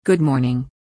Good morning.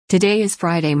 Today is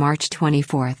Friday, March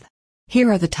 24th.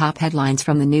 Here are the top headlines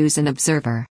from the News and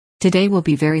Observer. Today will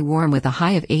be very warm with a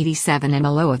high of 87 and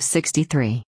a low of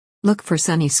 63. Look for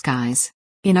sunny skies.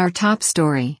 In our top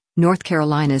story, North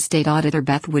Carolina State Auditor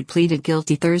Beth Wood pleaded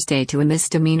guilty Thursday to a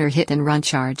misdemeanor hit-and-run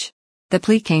charge. The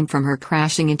plea came from her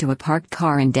crashing into a parked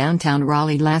car in downtown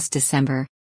Raleigh last December.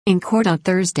 In court on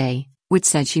Thursday, Wood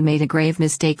said she made a grave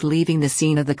mistake leaving the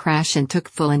scene of the crash and took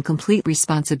full and complete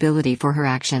responsibility for her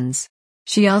actions.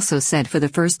 She also said for the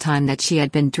first time that she had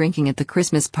been drinking at the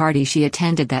Christmas party she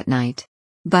attended that night.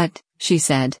 But, she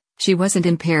said, she wasn't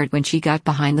impaired when she got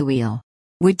behind the wheel.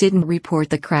 Wood didn't report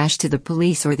the crash to the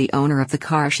police or the owner of the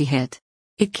car she hit.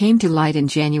 It came to light in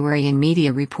January in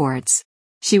media reports.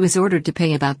 She was ordered to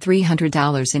pay about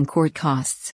 $300 in court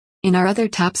costs. In our other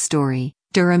top story,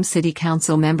 Durham City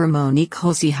Council member Monique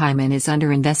Hulsey Hyman is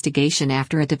under investigation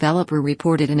after a developer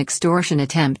reported an extortion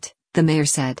attempt, the mayor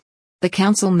said. The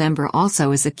council member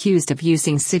also is accused of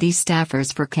using city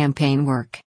staffers for campaign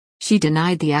work. She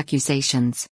denied the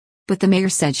accusations. But the mayor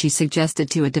said she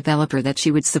suggested to a developer that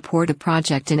she would support a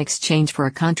project in exchange for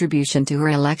a contribution to her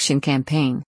election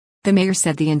campaign. The mayor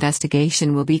said the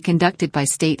investigation will be conducted by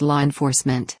state law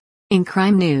enforcement. In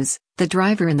crime news, the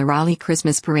driver in the Raleigh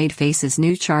Christmas parade faces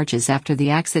new charges after the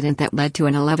accident that led to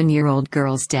an 11-year-old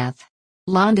girl's death.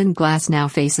 London Glass now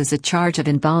faces a charge of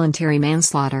involuntary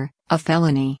manslaughter, a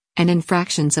felony, and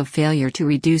infractions of failure to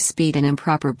reduce speed and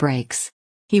improper brakes.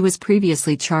 He was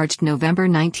previously charged November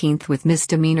 19 with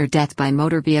misdemeanor death by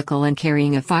motor vehicle and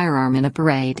carrying a firearm in a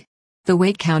parade. The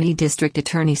Wake County District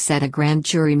Attorney said a grand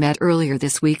jury met earlier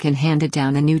this week and handed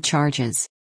down the new charges.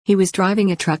 He was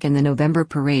driving a truck in the November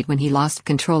parade when he lost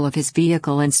control of his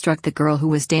vehicle and struck the girl who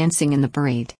was dancing in the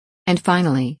parade. And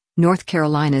finally, North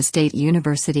Carolina State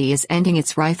University is ending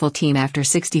its rifle team after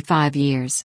 65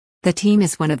 years. The team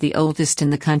is one of the oldest in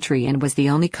the country and was the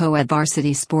only co-ed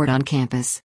varsity sport on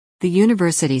campus. The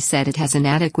university said it has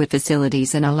inadequate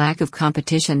facilities and a lack of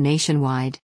competition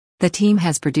nationwide. The team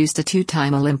has produced a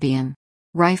two-time Olympian.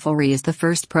 Riflery is the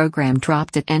first program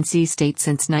dropped at NC State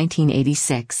since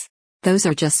 1986. Those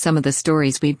are just some of the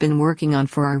stories we've been working on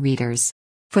for our readers.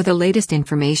 For the latest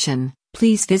information,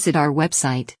 please visit our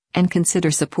website, and consider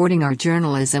supporting our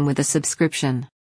journalism with a subscription.